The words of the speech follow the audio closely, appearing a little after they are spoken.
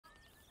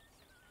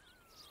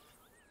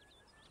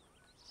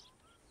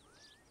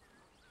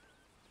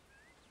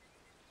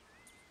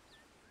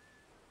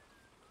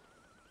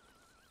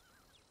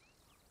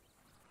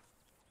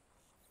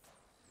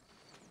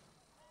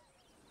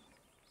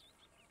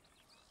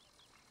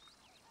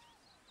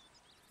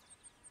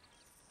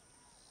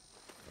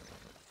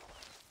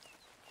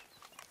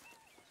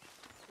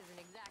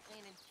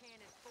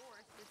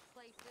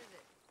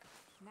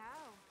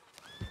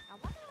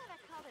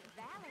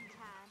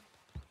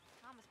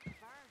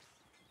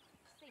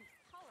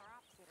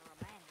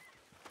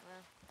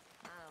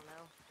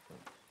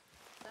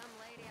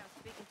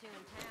speaking to in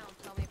town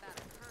told me about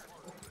a curse.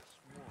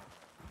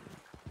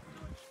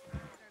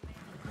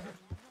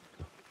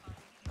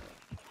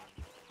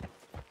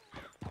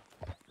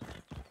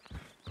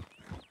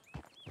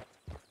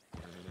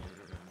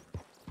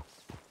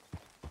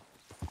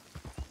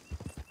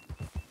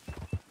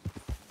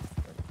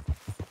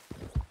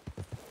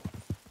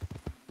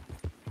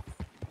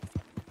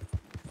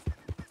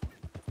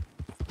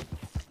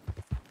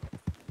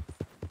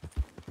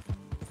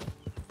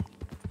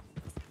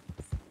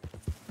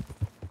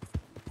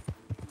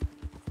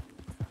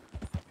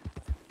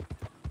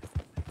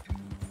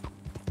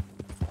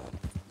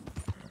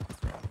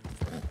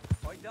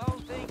 I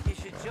don't think you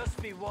should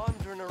just be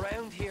wandering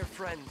around here,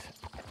 friend.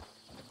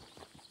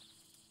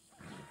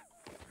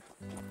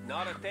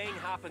 Not a thing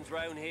happens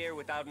round here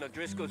without an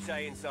O'Driscoll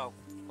saying so.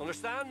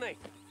 Understand me?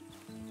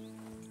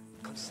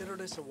 Consider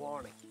this a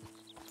warning.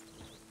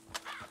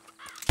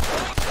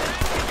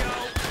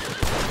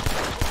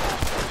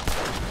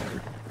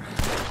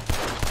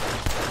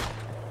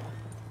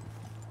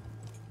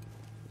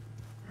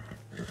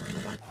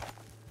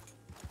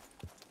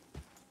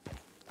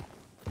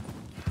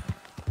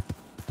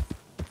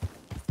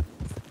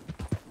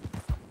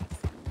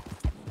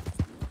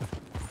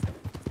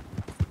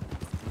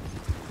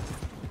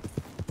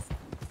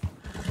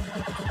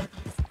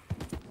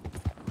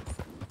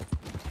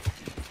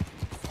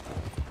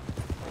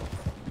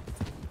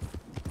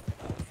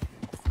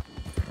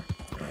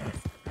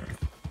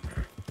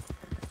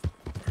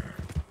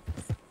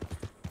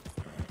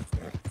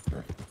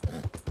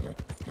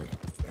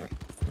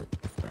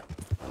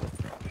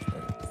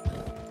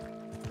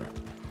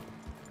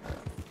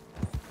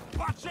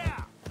 Watch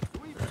out!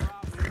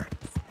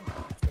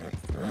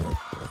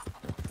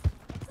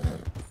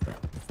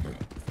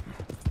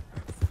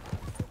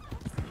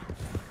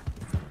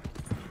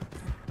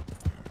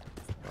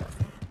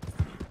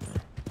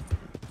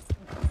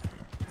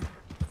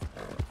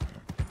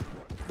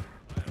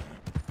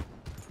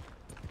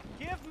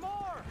 Give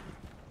more!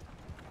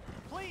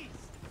 Please!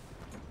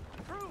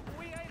 Prove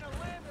we ain't a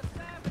land of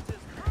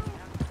savages! Prove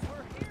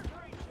we're here,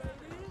 great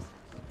ladies!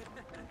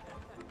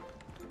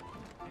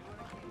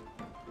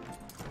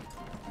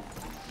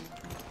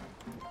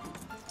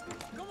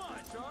 Come on,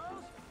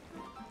 Charles!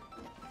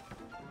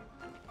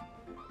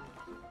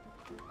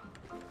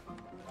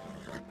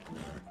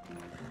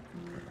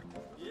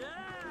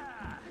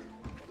 Yeah!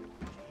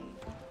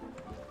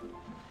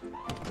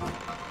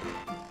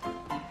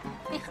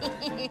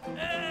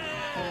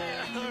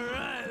 All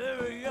right, there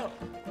we go.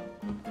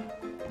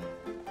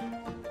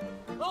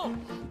 Oh,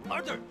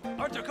 Arthur!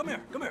 Arthur, come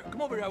here, come here.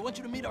 Come over here. I want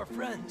you to meet our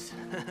friends.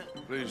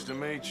 Pleased to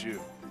meet you.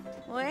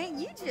 Well, ain't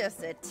you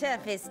just a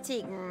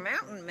tough-as-teak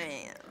mountain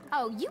man?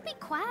 Oh, you be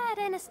quiet,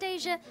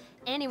 Anastasia.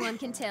 Anyone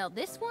can tell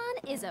this one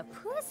is a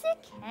pussy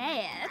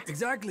cat.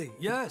 Exactly.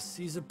 Yes,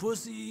 he's a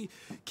pussy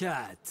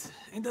cat.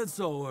 Ain't that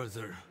so,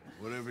 Arthur?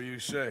 Whatever you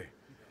say.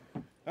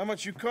 How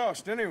much you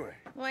cost, anyway?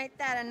 Well, ain't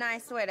that a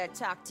nice way to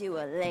talk to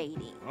a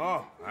lady?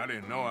 Oh, I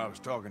didn't know I was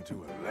talking to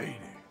a lady.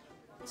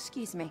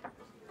 Excuse me.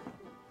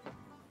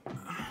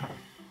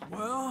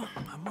 Well,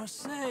 I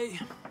must say,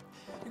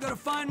 you got a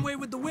fine way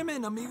with the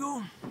women,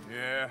 amigo.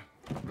 Yeah,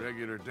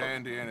 regular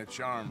dandy and a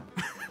charmer.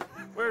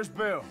 Where's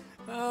Bill?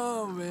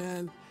 Oh,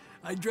 man.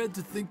 I dread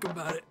to think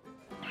about it.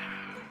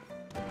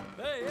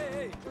 Hey, hey,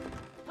 hey.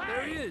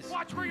 There he is.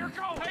 Watch where you're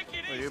going! Take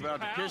it Are easy, you about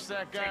pal. to kiss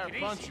that guy or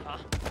punch him?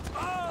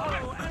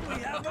 Oh, and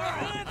we have our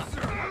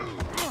answer.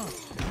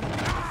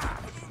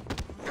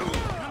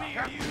 Come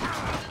here, you!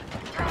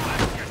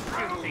 Let's just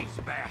shoot these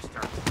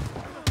bastards!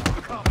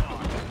 Come on,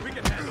 we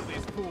can handle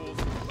these fools.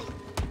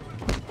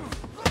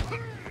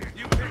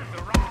 You picked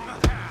the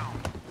wrong town.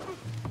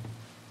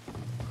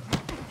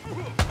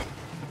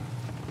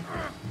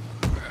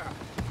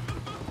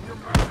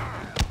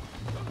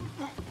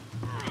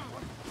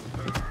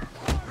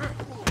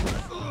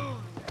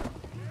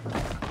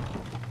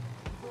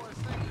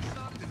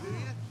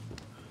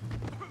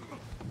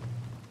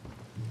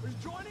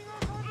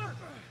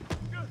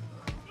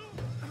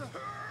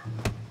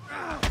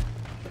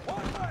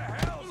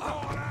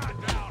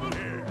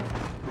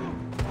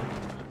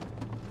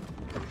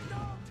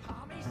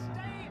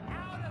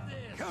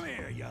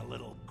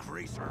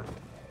 Greaser.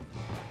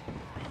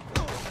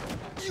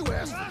 You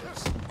asked for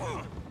this.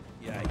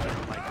 Yeah, you're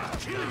like a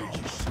kill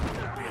you son of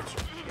a bitch.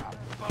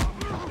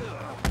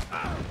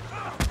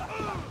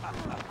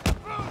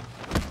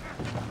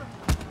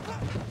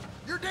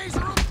 Your days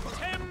are up.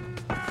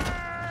 Timber!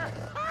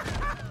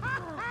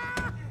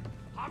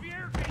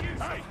 Javier, can you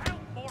some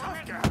help for me?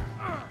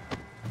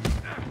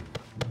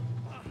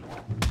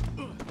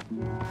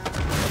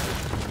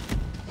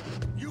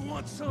 You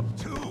want some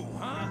too,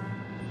 huh?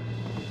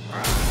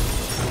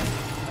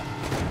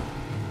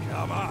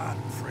 Come on,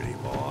 pretty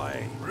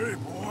boy. Pretty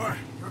boy?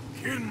 You're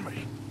kidding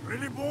me.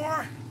 Pretty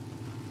boy?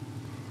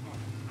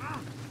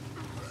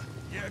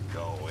 You're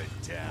going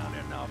down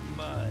in the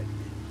mud.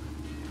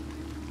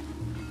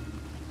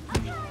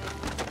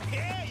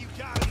 Yeah, you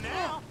got him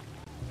now.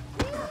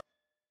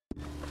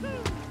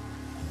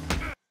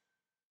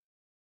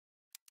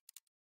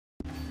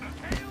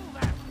 Kill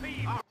that beast!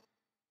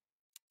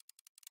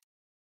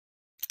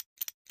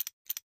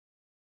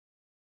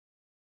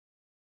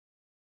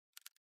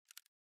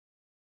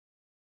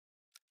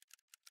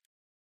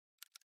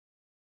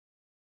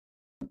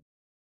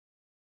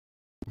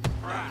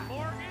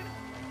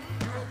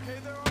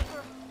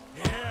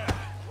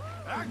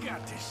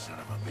 got this, son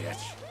of a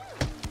bitch.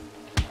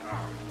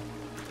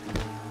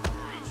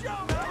 Show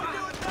me how we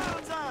do it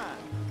downtime.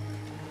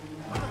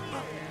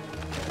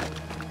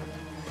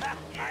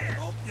 I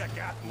hope you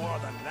got more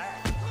than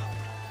that.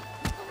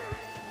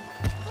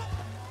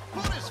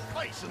 Put his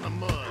face in the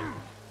mud.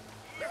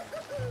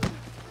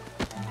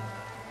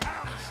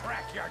 I'll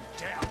track your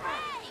down.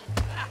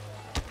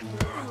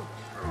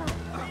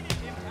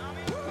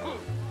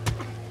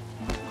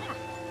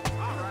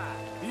 All right.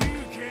 You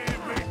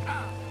can't be.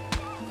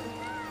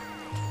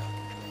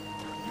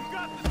 You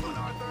got this one,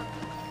 Arthur.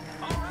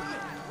 All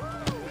right.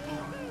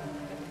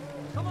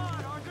 Come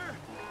on, Arthur.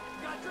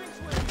 You got drinks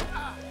with you.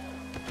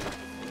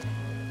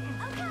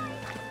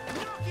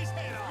 Knock his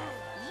head off.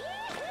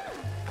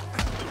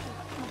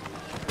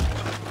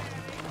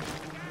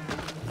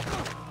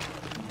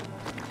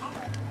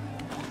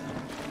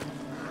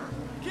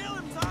 Kill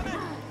him, Tommy.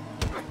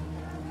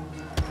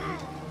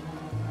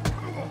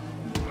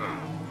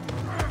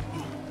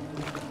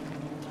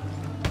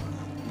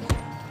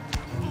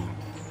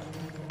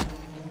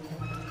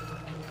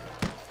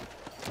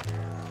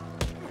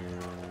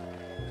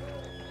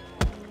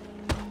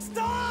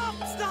 Stop!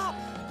 Stop!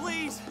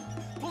 Please!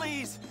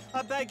 Please!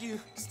 I beg you,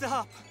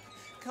 stop.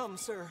 Come,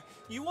 sir.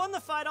 You won the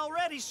fight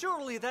already.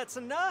 Surely that's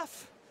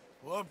enough.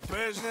 What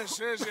business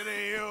is it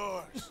of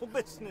yours? No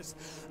business.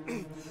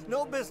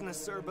 No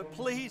business, sir, but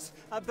please,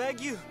 I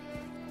beg you.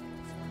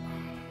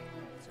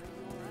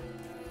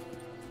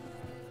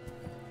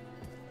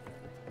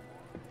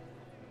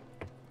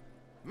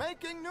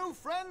 Making new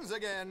friends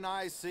again,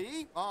 I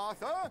see,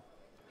 Arthur.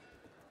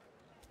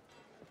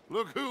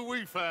 Look who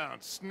we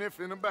found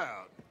sniffing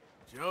about.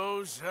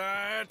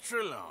 Josiah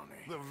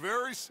Trelawney. The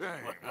very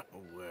same.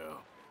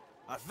 Well,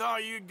 I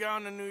thought you'd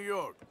gone to New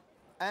York.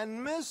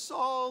 And miss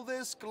all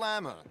this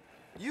glamour.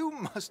 You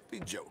must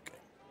be joking.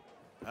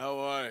 How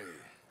are you?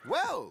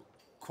 Well,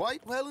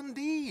 quite well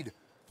indeed.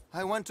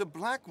 I went to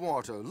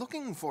Blackwater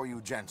looking for you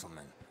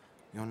gentlemen.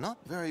 You're not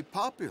very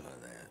popular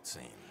there, it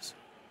seems.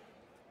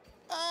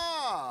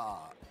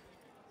 Ah,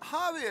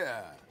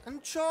 Javier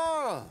and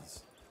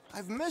Charles.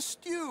 I've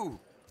missed you.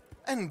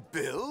 And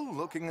Bill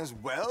looking as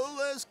well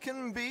as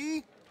can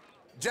be.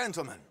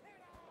 Gentlemen,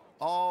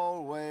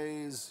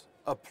 always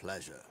a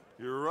pleasure.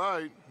 You're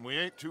right. We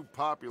ain't too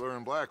popular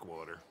in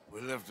Blackwater. We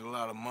left a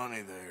lot of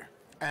money there.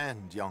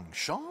 And young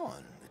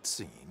Sean, it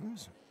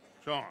seems.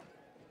 Sean,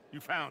 you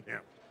found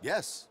him.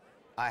 Yes,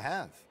 I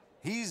have.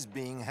 He's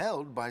being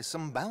held by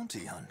some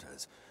bounty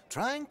hunters,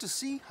 trying to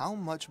see how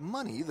much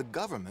money the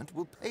government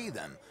will pay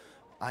them.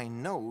 I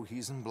know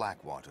he's in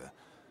Blackwater,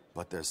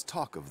 but there's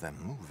talk of them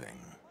moving.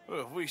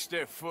 Well, if we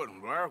step foot in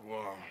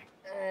Blackwater...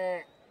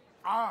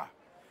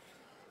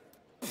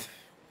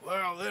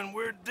 Well, then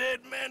we're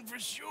dead men for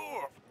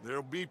sure.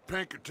 There'll be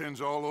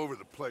Pinkertons all over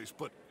the place,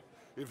 but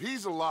if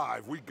he's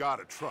alive, we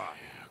gotta try.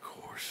 Yeah, of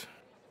course.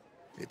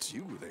 It's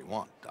you they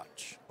want,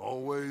 Dutch.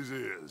 Always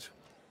is.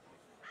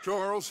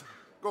 Charles,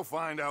 go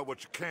find out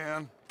what you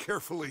can,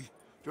 carefully.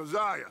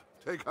 Josiah,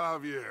 take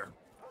Javier.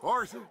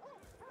 Arthur,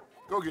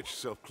 go get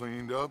yourself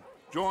cleaned up.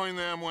 Join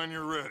them when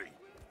you're ready.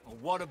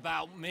 What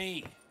about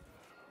me?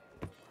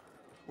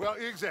 Well,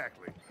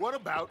 exactly. What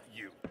about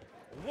you?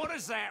 What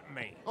does that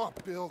mean? Oh,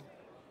 Bill,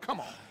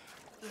 come on.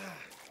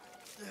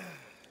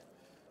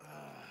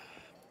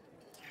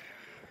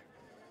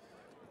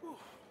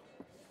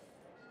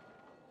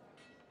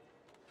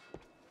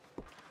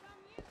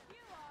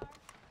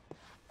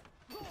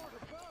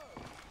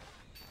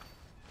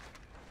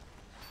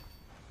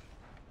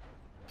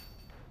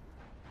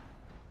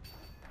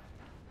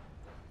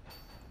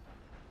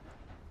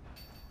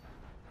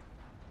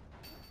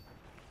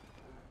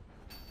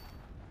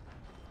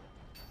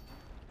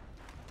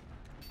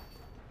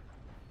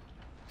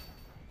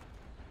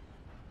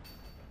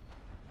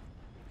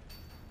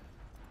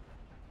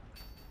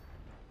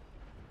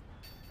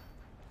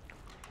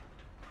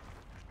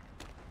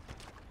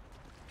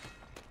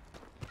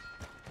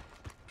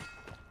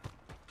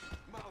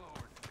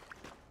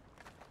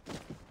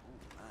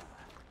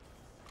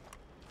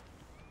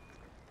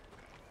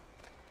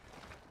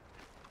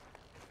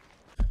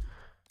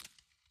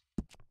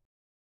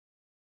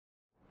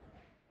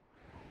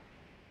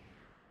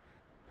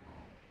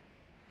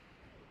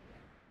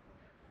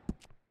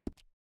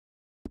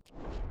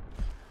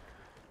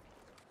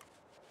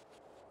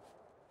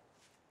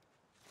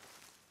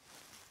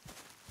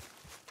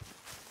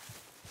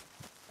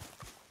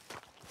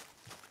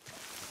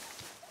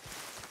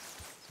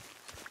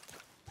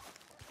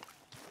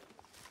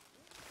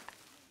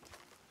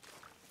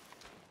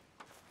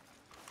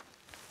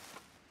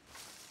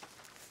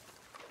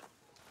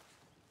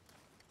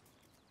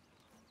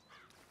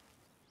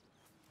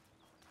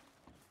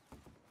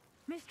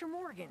 Mr.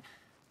 Morgan,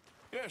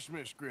 Yes,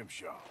 Miss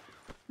Grimshaw.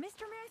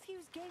 Mr.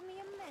 Matthews gave me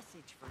a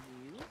message for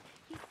you.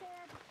 He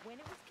said when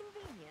it was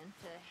convenient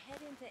to head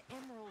into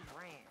Emerald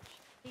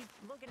Ranch. He's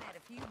looking at a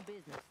few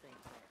business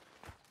things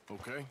there.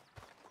 Okay.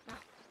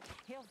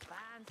 He'll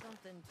find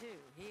something,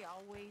 too. He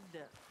always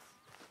does.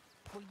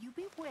 Will you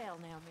be well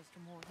now,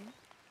 Mr. Morgan?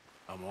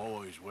 I'm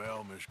always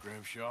well, Miss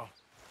Grimshaw.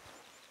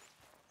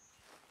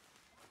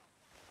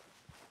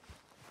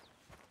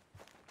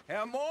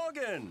 Herr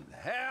Morgan!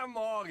 Herr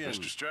Morgan!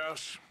 Mr.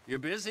 Strauss? You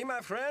busy,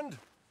 my friend?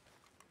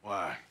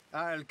 Why?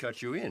 I'll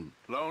cut you in.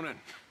 Loaning?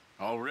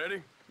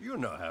 Already? You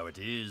know how it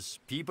is.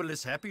 People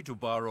is happy to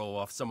borrow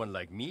off someone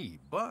like me,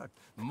 but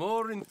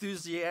more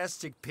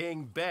enthusiastic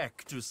paying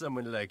back to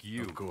someone like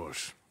you. Of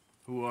course.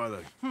 Who are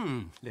they?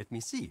 Let me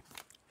see.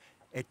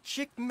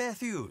 Chick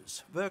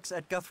Matthews works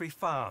at Guthrie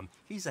Farm.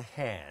 He's a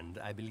hand,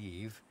 I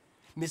believe.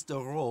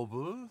 Mr.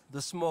 Roble,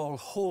 the small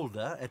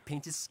holder at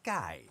Painted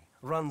Sky,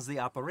 runs the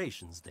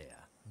operations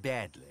there,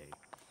 badly.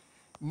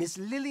 Miss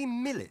Lily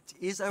Millet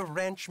is a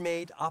ranch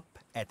maid up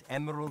at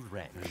Emerald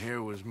Ranch. And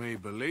here was me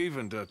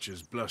believing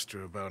Dutch's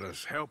bluster about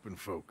us helping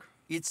folk.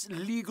 It's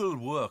legal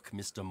work,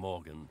 Mr.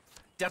 Morgan.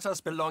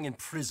 Debtors belong in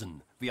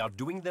prison. We are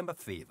doing them a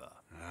favor.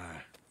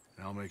 Aye.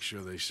 I'll make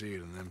sure they see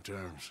it in them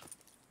terms.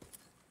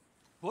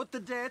 Put the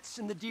debts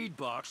in the deed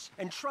box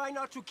and try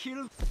not to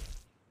kill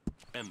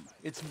them.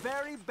 It's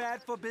very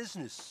bad for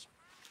business.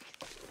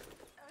 I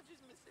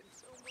just miss him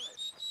so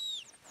much.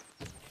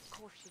 Of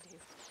course you do.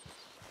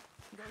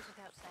 Goes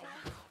without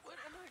saying. What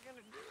am I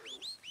gonna do?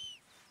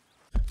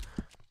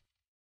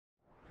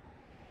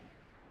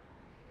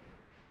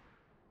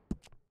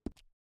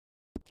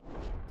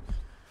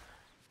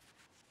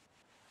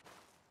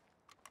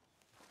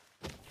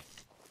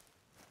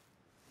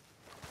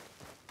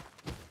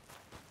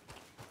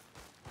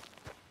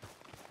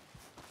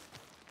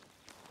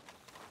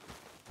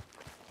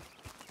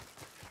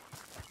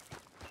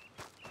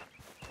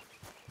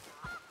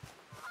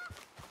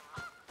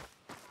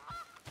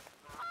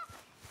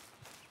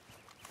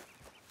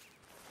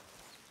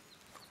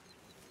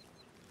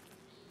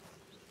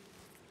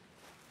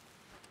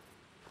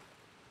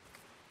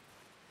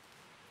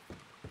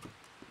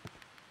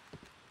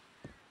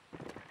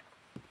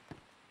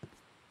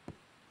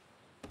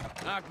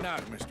 Knock,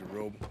 knock, Mr.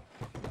 Robe.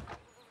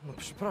 No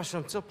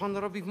przepraszam, co pan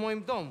robi w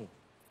moim domu?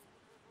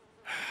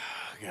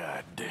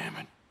 God damn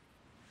it.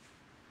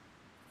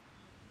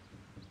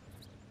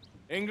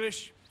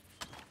 English?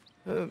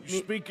 You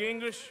speak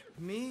English?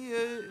 Me,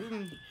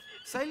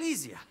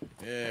 Silesia.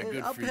 Yeah,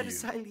 good for Upper you.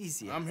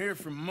 Silesia. I'm here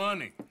for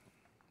money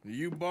that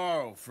you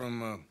borrow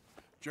from a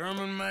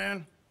German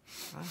man.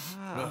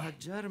 Aha,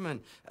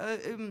 German.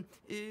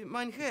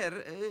 Mein Herr,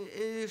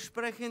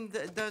 sprechen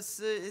the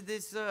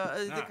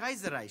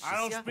Kaiserreich. I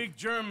don't speak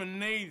German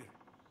neither.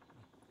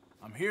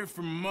 I'm here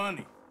for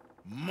money.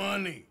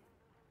 Money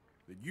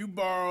that you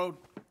borrowed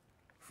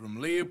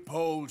from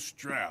Leopold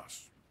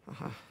Strauss.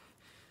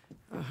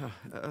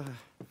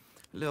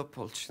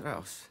 Leopold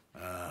Strauss.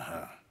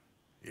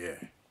 Yeah.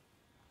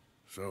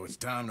 So it's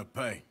time to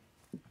pay.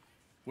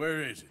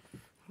 Where is it?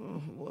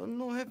 Oh, well,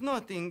 no, have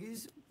nothing.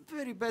 It's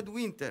very bad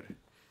winter.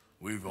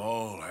 We've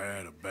all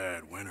had a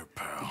bad winter,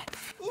 pal.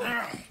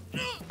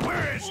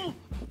 Where is it?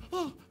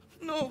 Oh,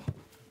 no.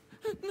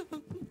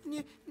 No,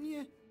 nie.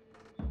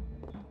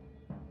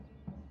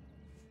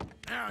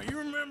 Now, you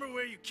remember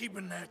where you're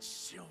keeping that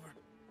silver?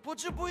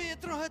 Potrzebuję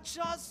trochę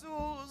czasu.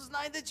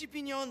 Znajdę ci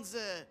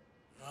pieniądze.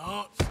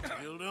 No,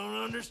 still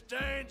don't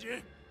understand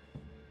you.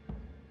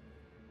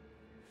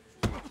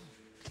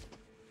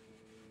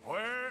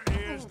 Where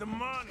is the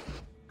money?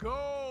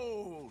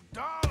 Gold,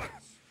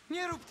 dollars.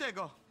 Nie rób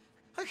tego.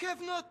 I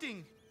have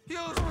nothing.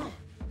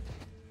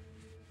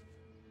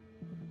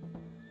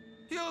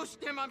 Już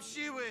nie mam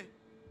siły.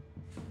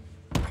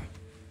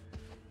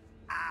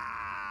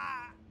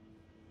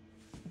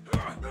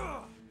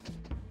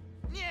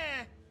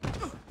 Nie!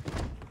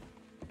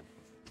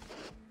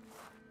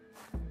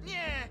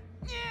 Nie!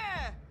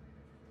 Nie!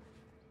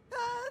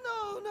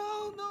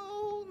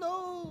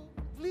 No.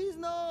 Please,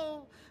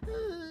 no.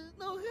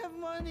 No have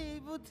money,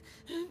 but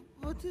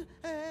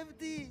I have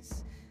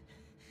this.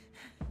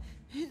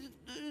 It's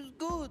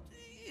good.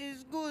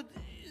 It's good.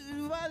 It's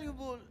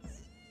valuable.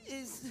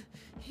 It's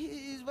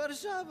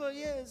Warszawa,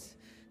 yes.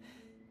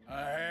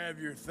 I have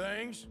your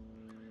things,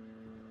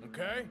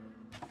 okay?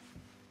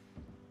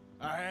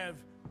 I have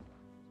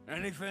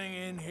anything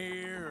in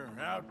here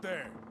or out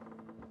there.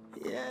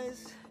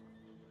 Yes.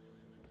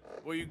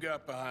 What you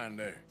got behind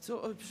there?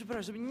 Co?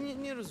 Przepraszam,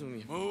 nie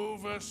rozumiem.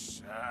 Move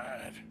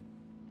aside.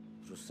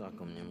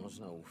 Prusakom nie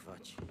można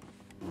ufać.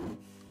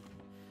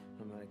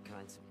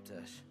 Amerykańcom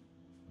też.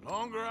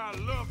 Longer I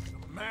look,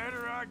 the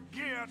madder I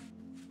get.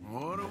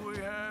 What do we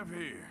have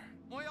here?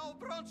 Moja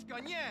obrączka,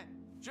 nie!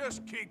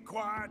 Just keep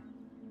quiet.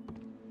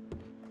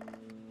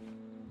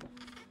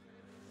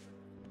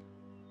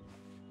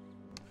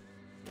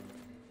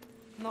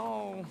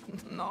 No.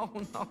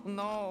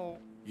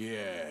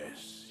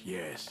 Yes.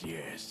 You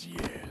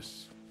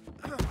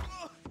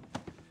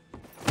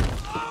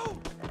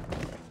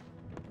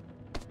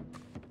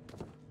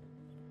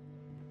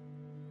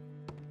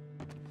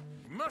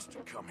must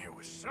have come here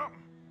with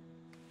something.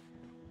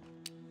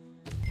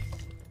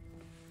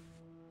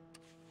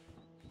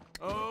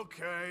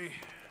 Okay,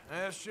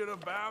 that should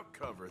about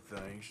cover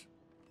things.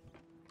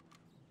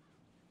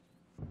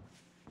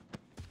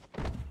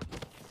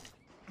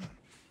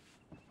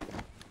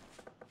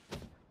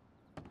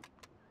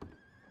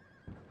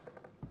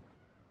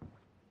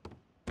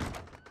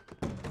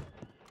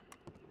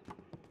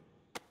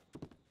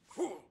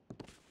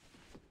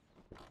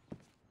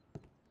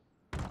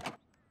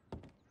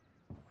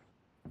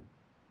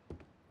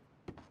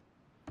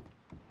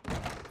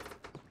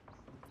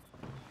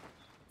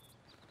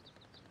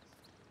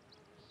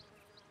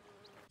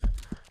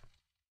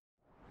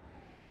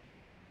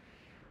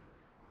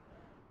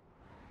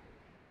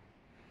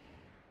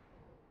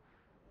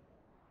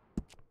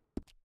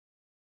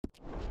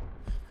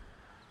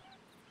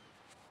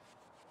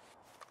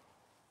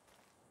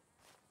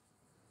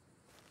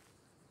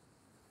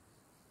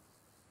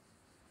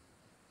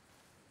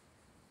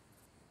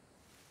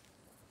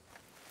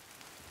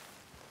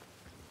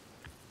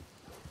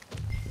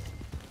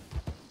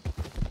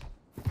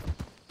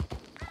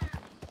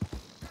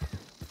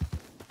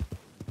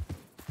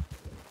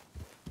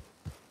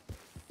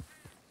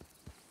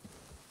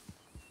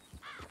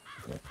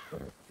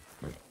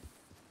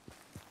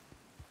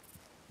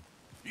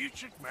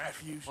 Chick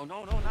Matthews? Oh,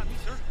 no, not me,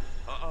 sir.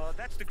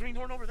 That's the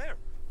greenhorn over there.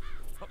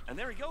 Oh, and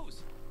there he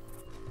goes.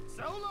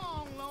 So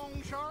long,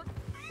 long shark.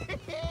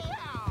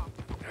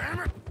 Damn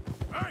it!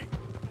 Hey!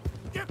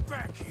 Get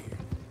back here!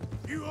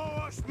 You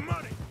owe us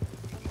money!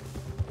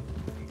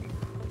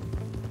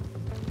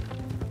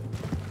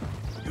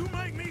 You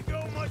make me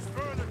go much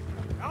further,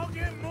 I'll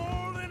get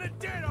more than a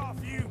debt off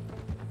you!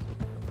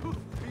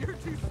 You're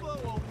too slow,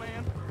 old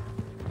man.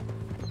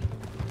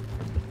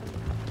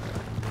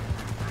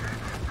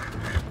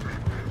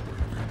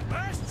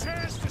 Last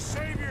chance to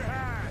save your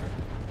hide!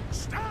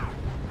 Stop!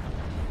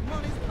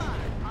 Money's mine.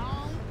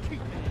 I'll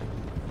keep it.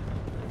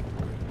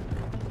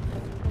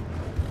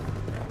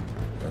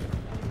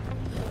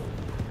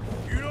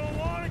 You don't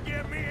want to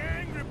get me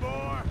angry,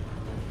 boy!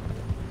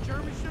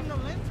 Jeremy shouldn't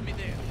have left me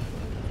there.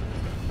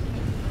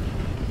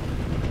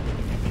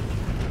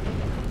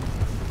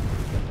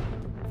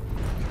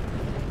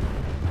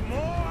 The more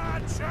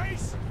I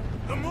chase,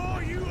 the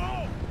more you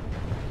owe!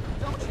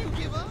 Don't you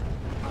give up?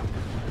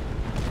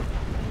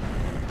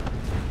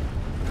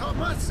 Caught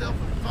myself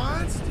a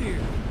fine steer.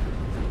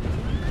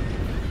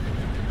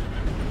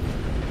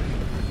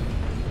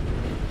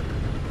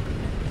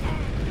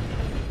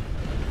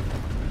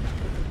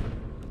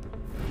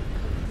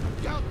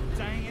 God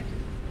dang it.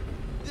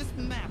 This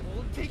map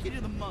will take you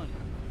to the money.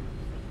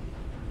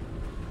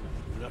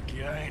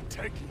 Lucky I ain't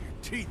taking your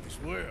teeth as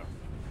well.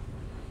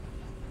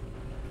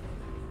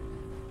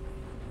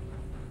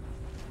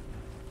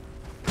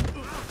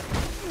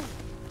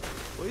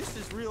 Well, this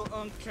is real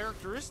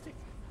uncharacteristic.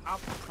 I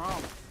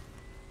promise.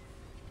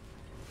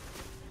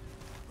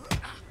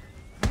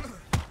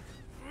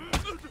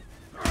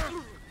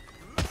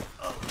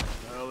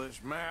 Well,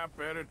 this map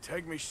better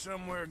take me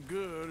somewhere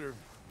good, or...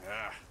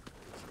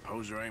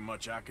 suppose there ain't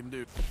much I can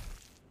do.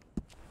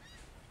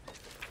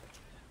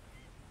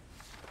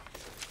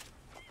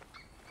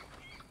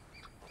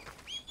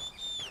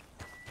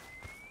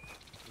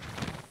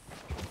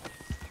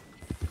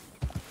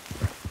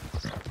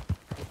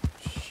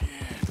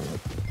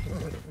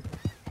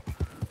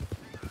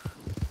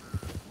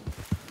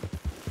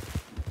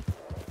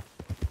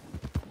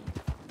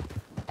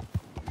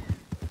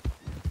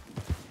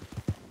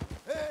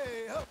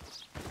 Hey, up.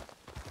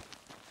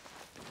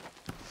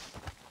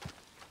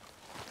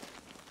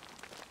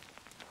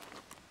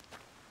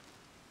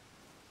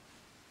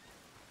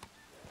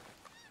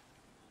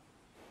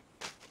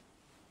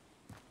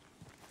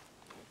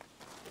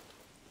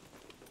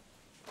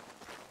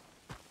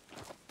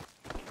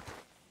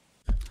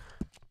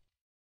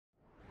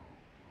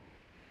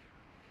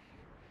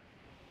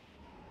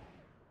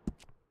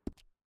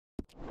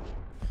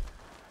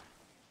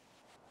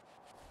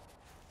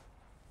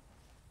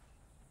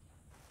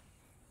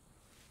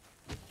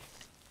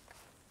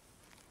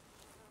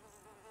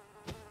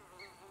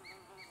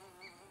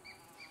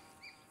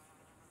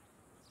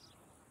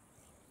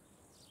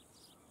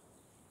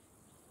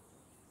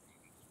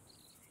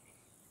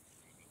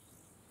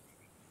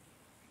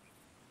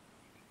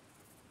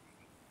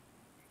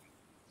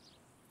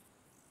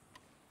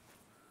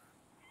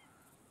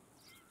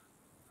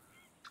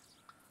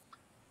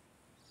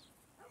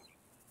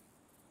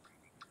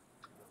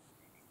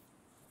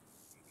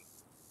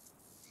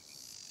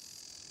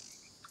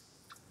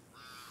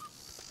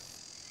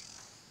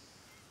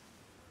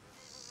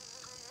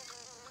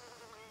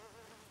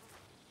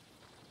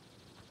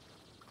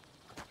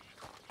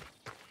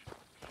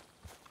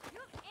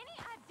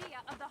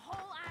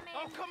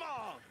 Oh, come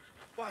on!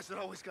 Why's it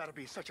always gotta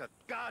be such a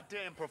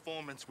goddamn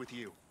performance with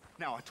you?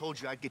 Now, I told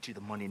you I'd get you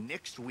the money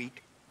next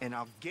week, and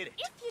I'll get it.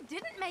 If you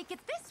didn't make it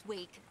this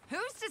week,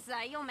 who's to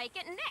say you'll make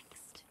it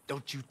next?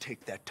 Don't you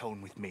take that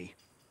tone with me.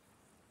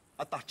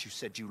 I thought you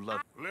said you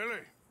loved...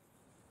 Lily,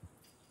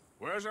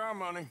 where's our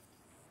money?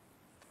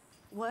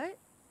 What?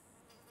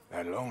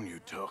 That loan you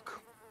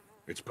took.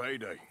 It's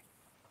payday.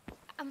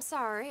 I'm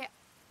sorry.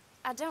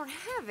 I don't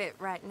have it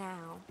right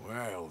now.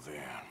 Well,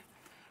 then.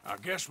 I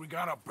guess we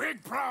got a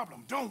big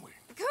problem, don't we?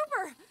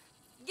 Cooper!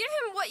 Give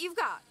him what you've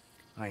got.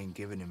 I ain't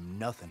giving him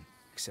nothing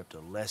except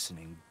a lesson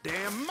in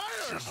damn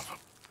manners! Son of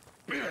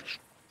a bitch!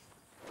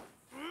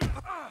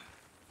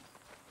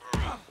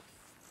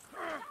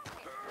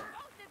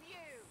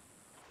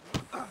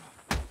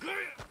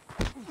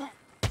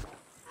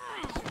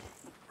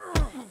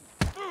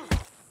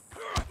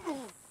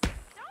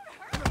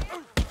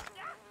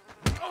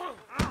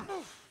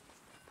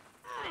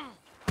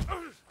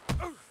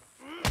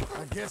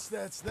 I guess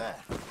that's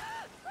that. All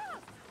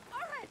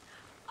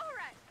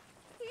right.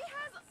 He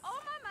has all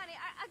my money.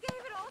 I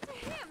gave it all to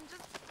him.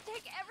 Just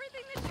take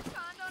everything that you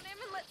found on him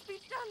and let's be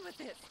done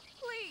with it.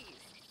 Please.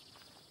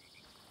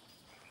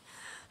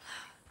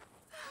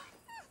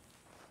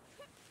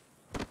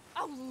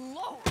 Oh,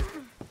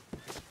 Lord.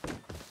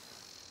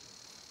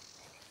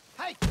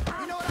 Hey,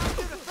 you know what I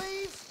do to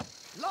thieves?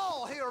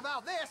 Law hear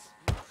about this.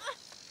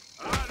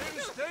 I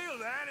didn't steal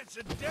that. It's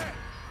a debt.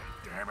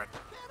 Damn it.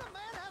 Can a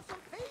man have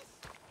some peace?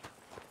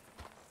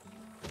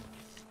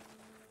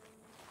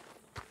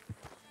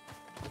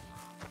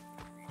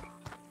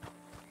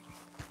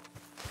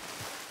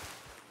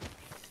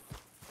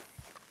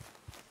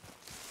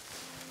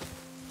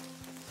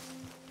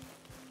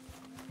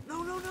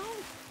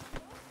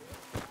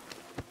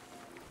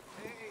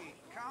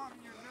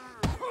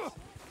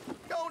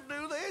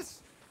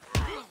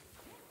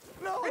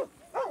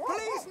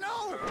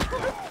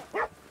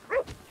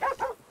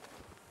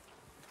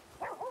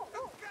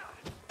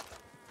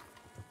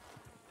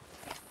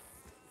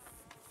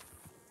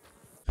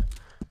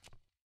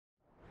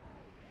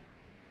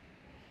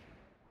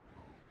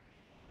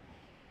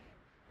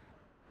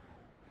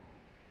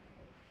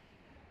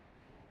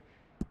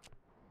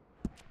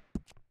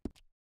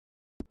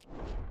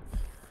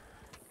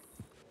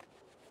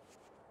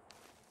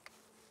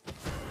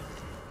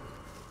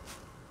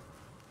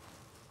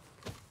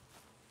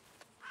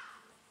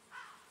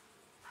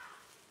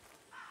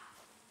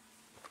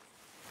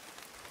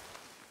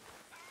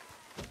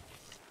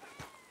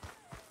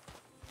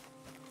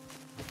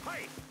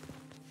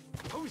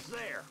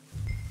 almost there.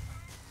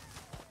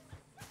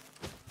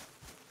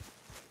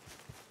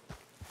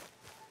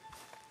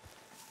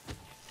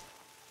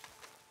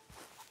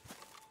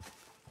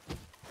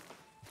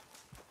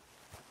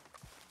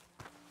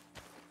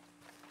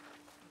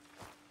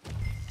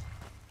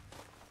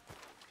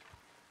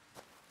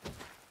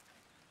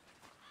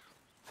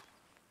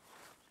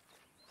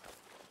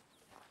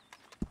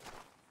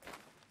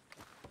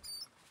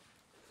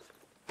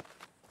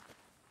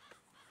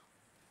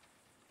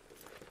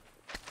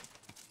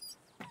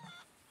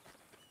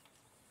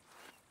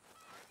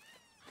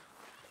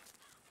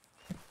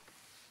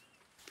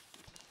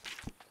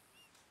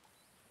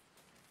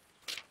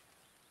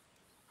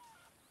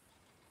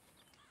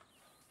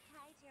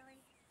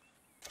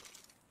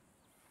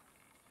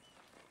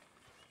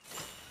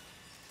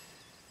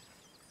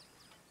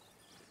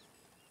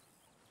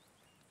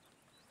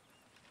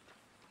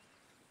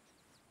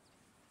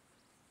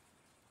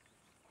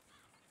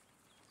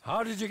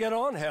 How did you get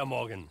on, Herr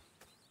Morgan?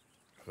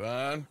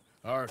 Fine.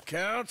 Our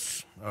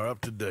accounts are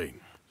up to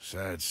date.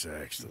 Sad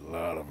sacks, a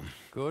lot of them.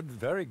 Good,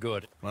 very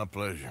good. My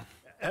pleasure.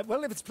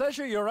 Well, if it's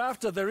pleasure you're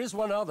after, there is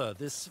one other.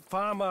 This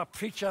farmer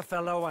preacher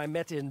fellow I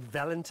met in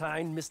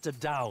Valentine, Mr.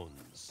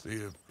 Downs.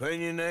 The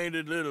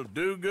opinionated little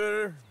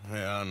do-gooder?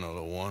 Yeah, I know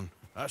the one.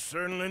 I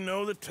certainly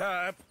know the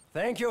type.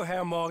 Thank you,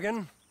 Herr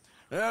Morgan.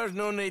 There's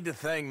no need to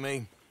thank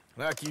me.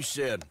 Like you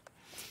said,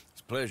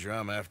 it's pleasure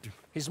I'm after.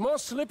 He's more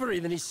slippery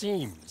than he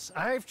seems.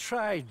 I've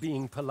tried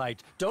being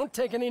polite. Don't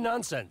take any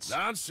nonsense.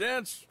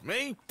 Nonsense?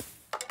 Me?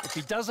 If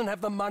he doesn't have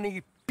the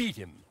money, beat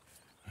him.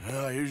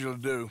 Well, I usually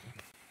do.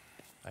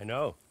 I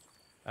know.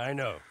 I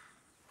know.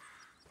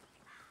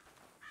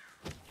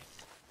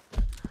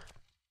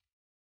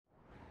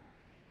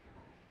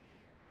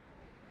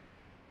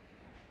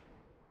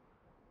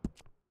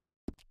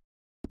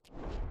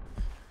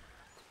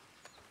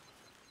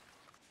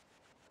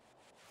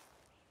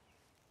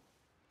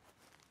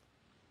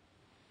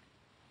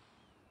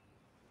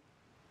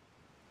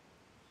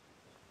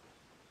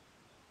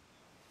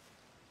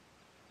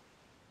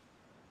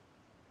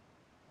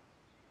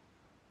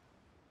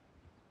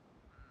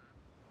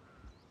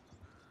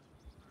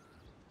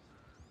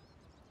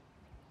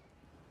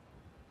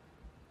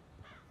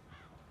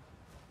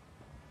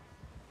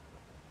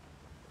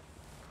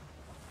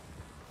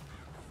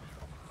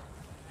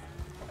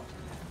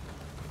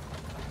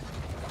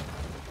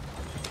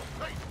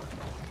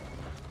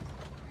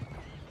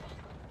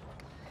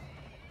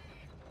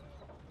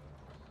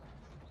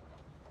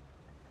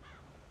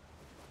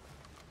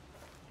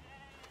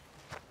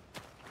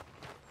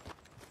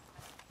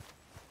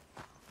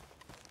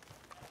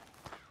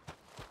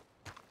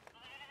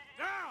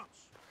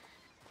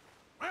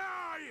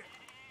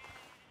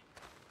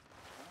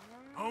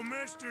 Oh,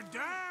 Mr.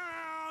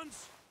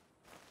 Downs!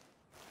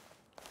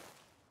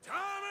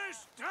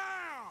 Thomas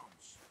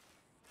Downs!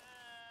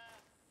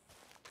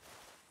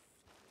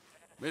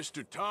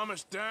 Mr.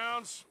 Thomas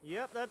Downs?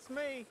 Yep, that's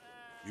me.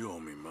 You owe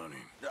me money.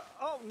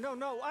 Oh,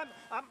 no,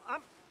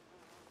 I'm...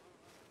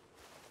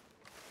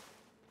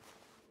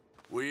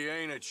 We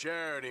ain't a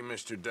charity,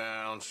 Mr.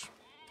 Downs.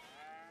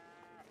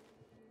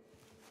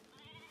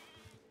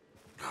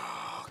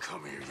 Oh,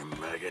 come here, you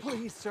maggot.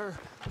 Please, sir.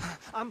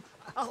 I'll...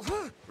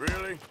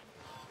 Really?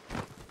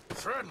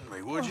 Threaten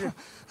me, would you?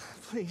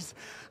 Please,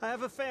 I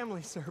have a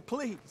family, sir,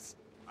 please.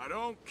 I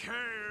don't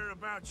care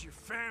about your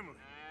family.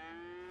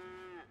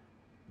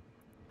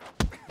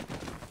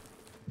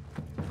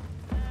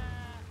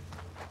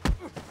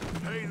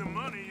 Pay the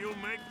money, you'll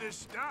make this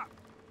stop.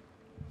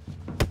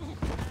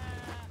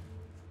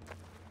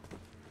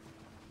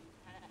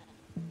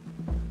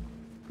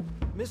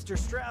 Mr.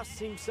 Strauss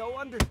seems so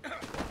under...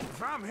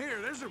 If I'm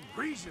here, there's a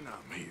reason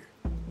I'm here.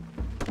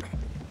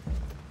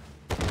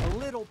 A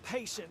little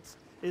patience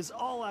is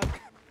all I...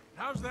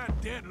 How's that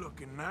dead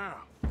looking now?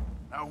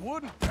 Now,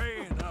 wouldn't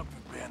paying up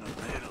have been a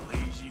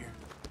little easier?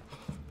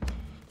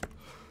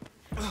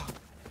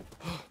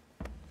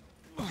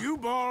 You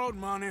borrowed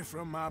money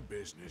from my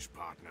business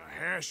partner,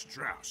 Herr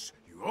Strauss.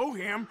 You owe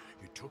him,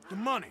 you took the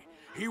money.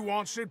 He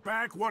wants it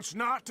back, what's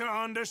not to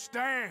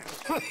understand?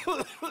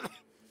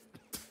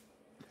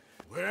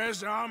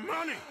 Where's our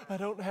money? I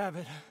don't have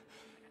it.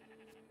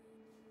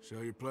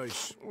 Sell your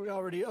place. We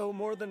already owe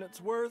more than it's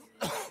worth.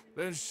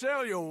 Then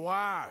sell your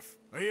wife,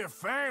 or your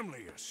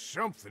family, or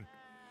something.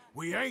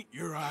 We ain't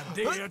your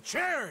idea of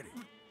charity.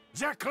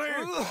 Is that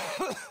clear?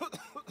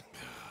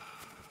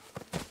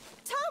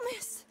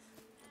 Thomas!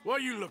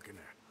 What are you looking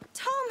at?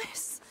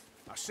 Thomas!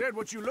 I said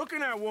what you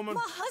looking at, woman.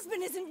 My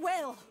husband isn't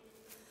well.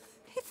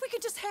 If we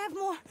could just have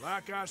more...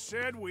 Like I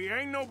said, we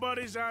ain't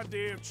nobody's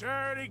idea of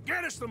charity.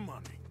 Get us the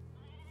money.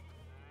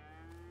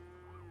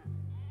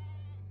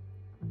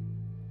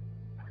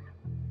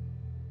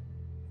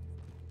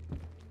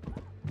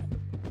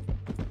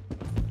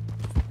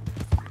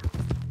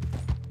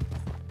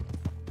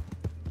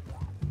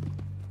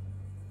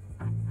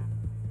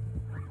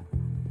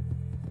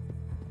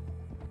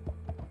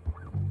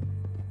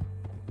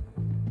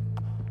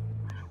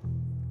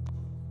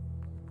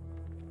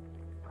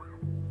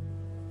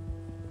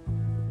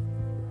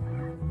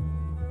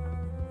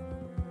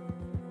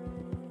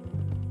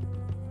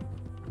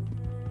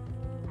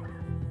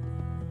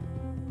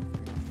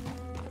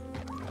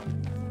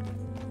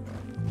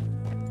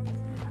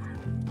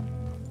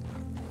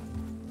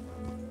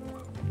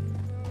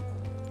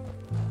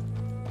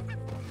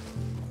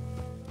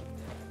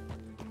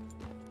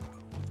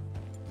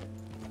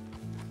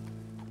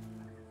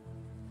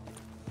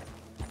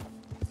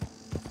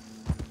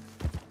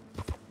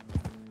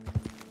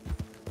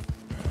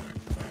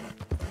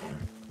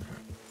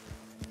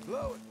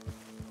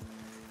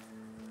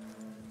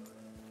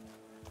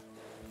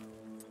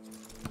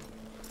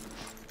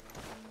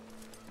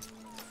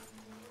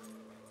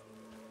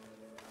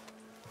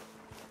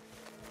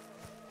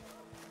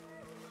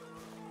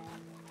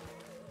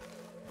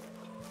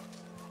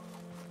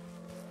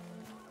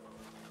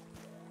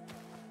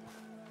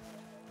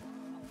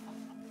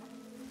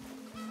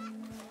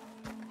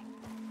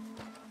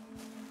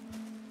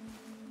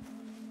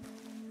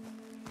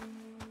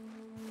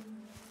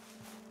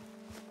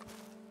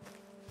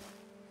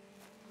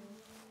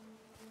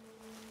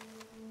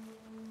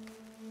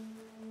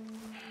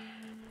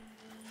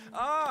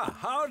 Ah,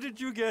 how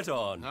did you get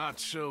on? Not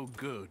so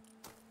good.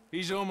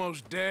 He's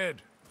almost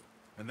dead.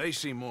 And they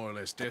seem more or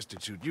less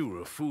destitute. You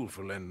were a fool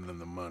for lending them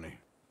the money.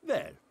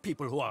 Well,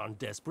 people who aren't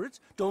desperate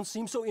don't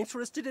seem so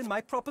interested in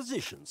my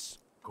propositions.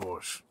 Of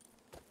course.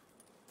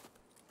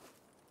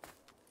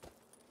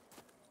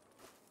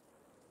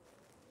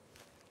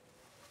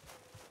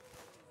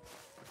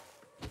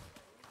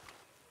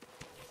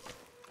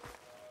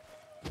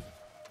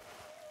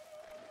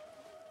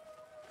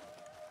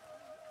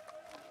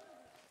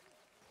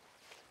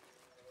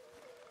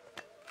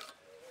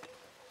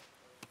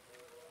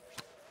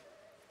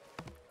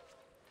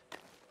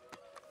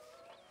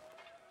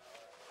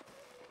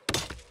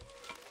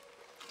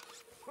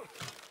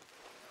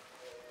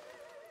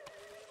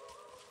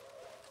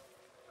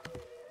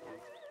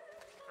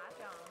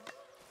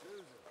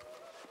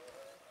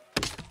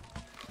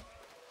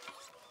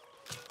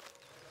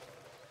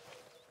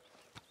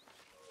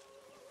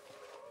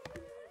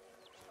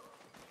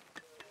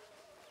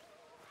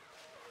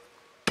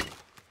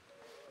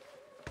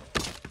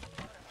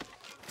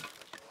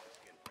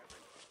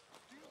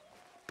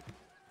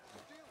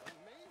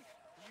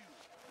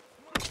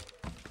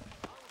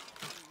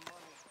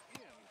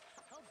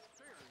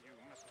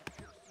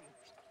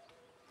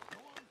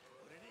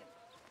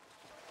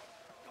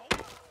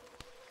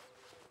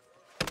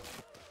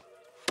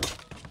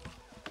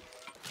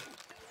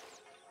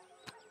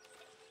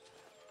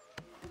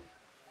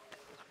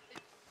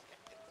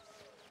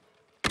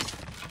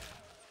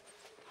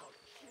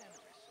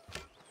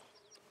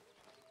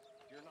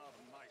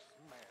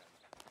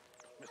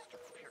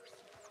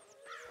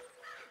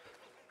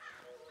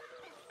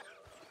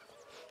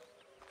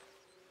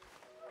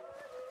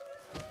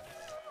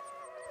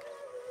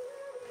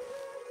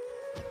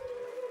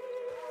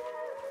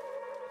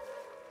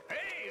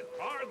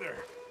 Arthur,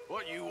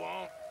 what you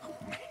want?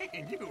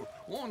 Man, you're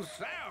one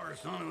sour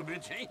son of a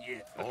bitch, ain't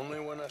you? Only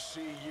when I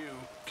see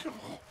you.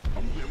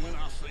 Only when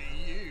I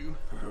see you.